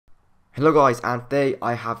Hello guys, and today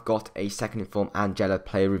I have got a second inform Angella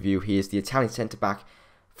player review. He is the Italian centre-back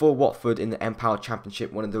for Watford in the Empower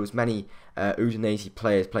Championship, one of those many Udinese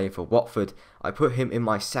players playing for Watford. I put him in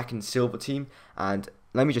my second silver team, and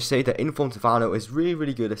let me just say that Inform Tavano is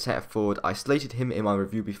really good at centre forward. I slated him in my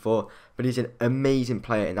review before, but he's an amazing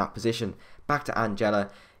player in that position. Back to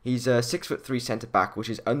Angella. He's a 6'3" centre-back, which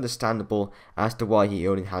is understandable as to why he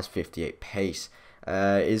only has 58 pace.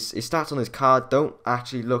 His stats on his card don't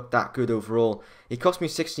actually look that good overall. He cost me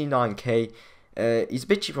 69k. He's a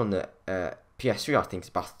bit cheaper on the PS3. I think it's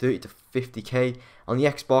about 30 to 50k. On the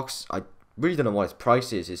Xbox, I really don't know what his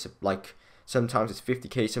price is. It's like sometimes it's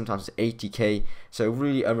 50k, sometimes it's 80k. So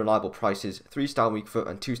really unreliable prices. 3-star weak foot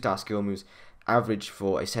and 2-star skill moves, average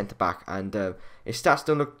for a centre back. And his stats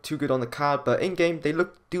don't look too good on the card, but in game they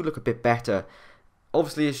do look a bit better.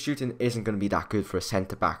 Obviously, his shooting isn't going to be that good for a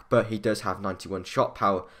centre-back, but he does have 91 shot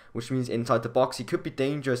power, which means inside the box he could be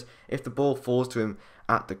dangerous if the ball falls to him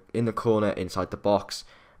in the corner inside the box.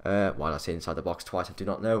 Why did I say inside the box twice? I do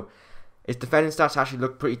not know. His defending stats actually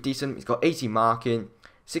look pretty decent. He's got 80 marking,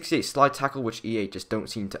 68 slide tackle, which EA just don't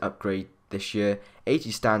seem to upgrade this year,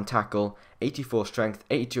 80 stand tackle, 84 strength,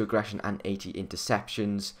 82 aggression, and 80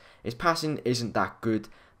 interceptions. His passing isn't that good,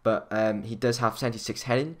 but he does have 76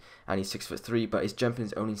 heading, and he's 6'3", but his jumping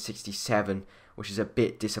is only 67, which is a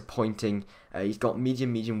bit disappointing. He's got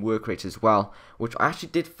medium work rates as well, which I actually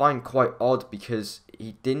did find quite odd because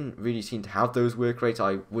he didn't really seem to have those work rates.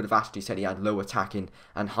 I would have actually said he had low attacking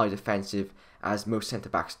and high defensive, as most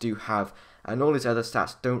centre-backs do have, and all his other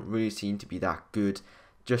stats don't really seem to be that good,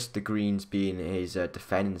 just the greens being his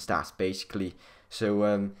defending stats basically.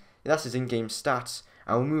 So that's his in-game stats,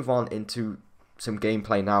 and we'll move on into some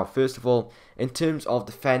gameplay now. First of all, in terms of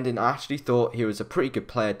defending, I actually thought he was a pretty good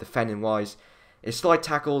player defending wise. His slide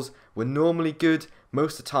tackles were normally good.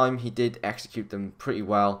 Most of the time he did execute them pretty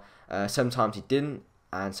well. Sometimes he didn't,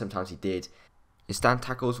 and sometimes he did. His stand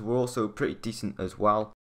tackles were also pretty decent as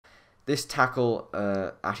well. This tackle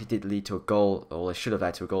actually did lead to a goal, or it should have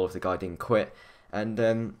led to a goal if the guy didn't quit.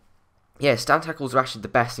 And yeah, stand tackles are actually the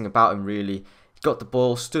best thing about him really. Got the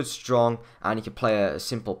ball, stood strong, and he could play a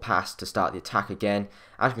simple pass to start the attack again.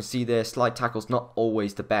 As you can see there, slide tackle's not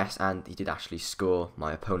always the best, and he did actually score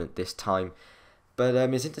my opponent this time. But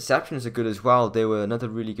his interceptions are good as well. They were another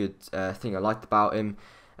really good thing I liked about him.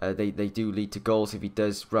 They do lead to goals if he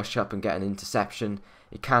does rush up and get an interception.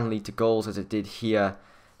 It can lead to goals as it did here.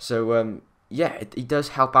 So yeah, he does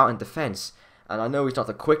help out in defence. And I know he's not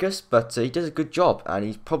the quickest, but he does a good job, and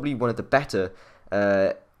he's probably one of the better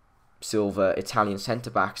silver Italian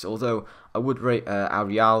centre-backs, although I would rate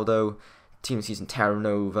Ariaudo, TOTS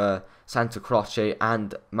Terranova, Santacroce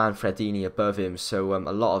and Mandredini above him, so a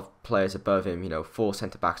lot of players above him, 4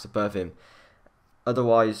 centre-backs above him.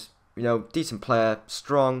 Otherwise, decent player,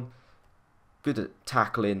 strong, good at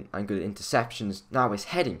tackling and good at interceptions. Now his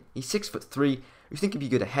heading, he's 6'3", you think he'd be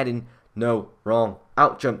good at heading? No, wrong.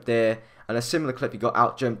 Out jump there, and a similar clip he got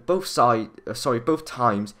out jumped both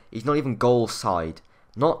times. He's not even goal side.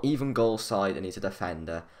 Not even goal side, and he's a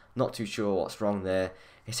defender. Not too sure what's wrong there.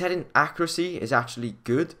 His heading accuracy is actually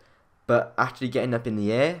good, but actually getting up in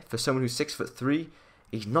the air for someone who's 6'3",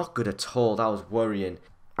 he's not good at all. That was worrying.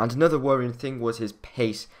 And another worrying thing was his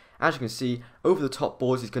pace. As you can see, over the top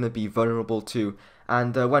balls he's going to be vulnerable to,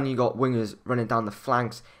 and when you got wingers running down the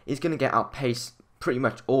flanks, he's going to get outpaced pretty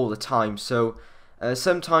much all the time. So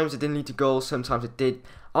sometimes it didn't lead to goals, sometimes it did.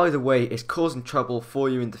 Either way, it's causing trouble for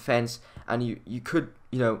you in defence, and you could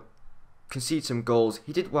concede some goals.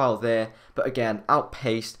 He did well there, but again,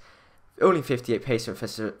 outpaced. Only 58 pace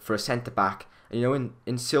for a centre back. And,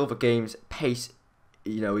 in silver games, pace,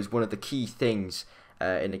 is one of the key things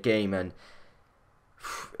in the game, and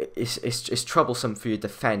it's troublesome for your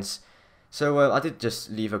defence. So I did just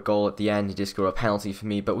leave a goal at the end. He did score a penalty for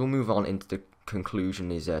me, but we'll move on into the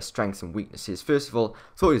conclusion, his strengths and weaknesses. First of all,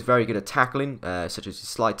 I thought he was very good at tackling, such as his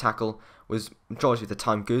slide tackle was majority of the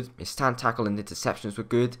time good. His stand tackle and interceptions were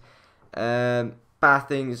good. Bad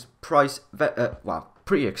things, price, well,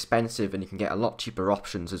 pretty expensive, and you can get a lot cheaper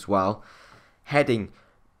options as well. Heading,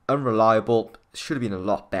 unreliable, should have been a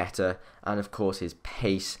lot better, and of course his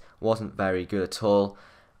pace wasn't very good at all.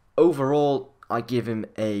 Overall, I give him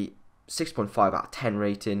a 6.5 out of 10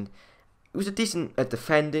 rating. It was a decent at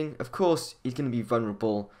defending. Of course, he's going to be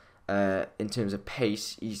vulnerable in terms of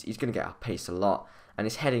pace. He's going to get outpaced a lot. And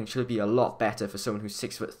his heading should be a lot better for someone who's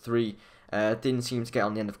 6'3". Didn't seem to get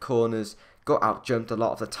on the end of corners. Got out jumped a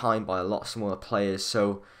lot of the time by a lot smaller players.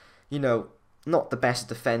 So, not the best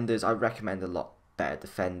defenders. I recommend a lot better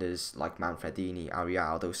defenders like Mandredini,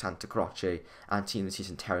 Ariaudo, Santacroce, and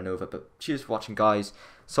TOTS Terranova. But cheers for watching, guys.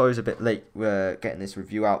 Sorry it's a bit late. We're getting this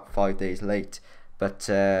review out 5 days late. But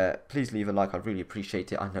please leave a like. I'd really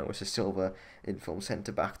appreciate it. I know it's a silver informed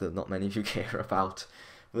centre back that not many of you care about.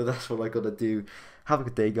 But that's what I got to do. Have a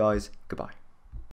good day, guys. Goodbye.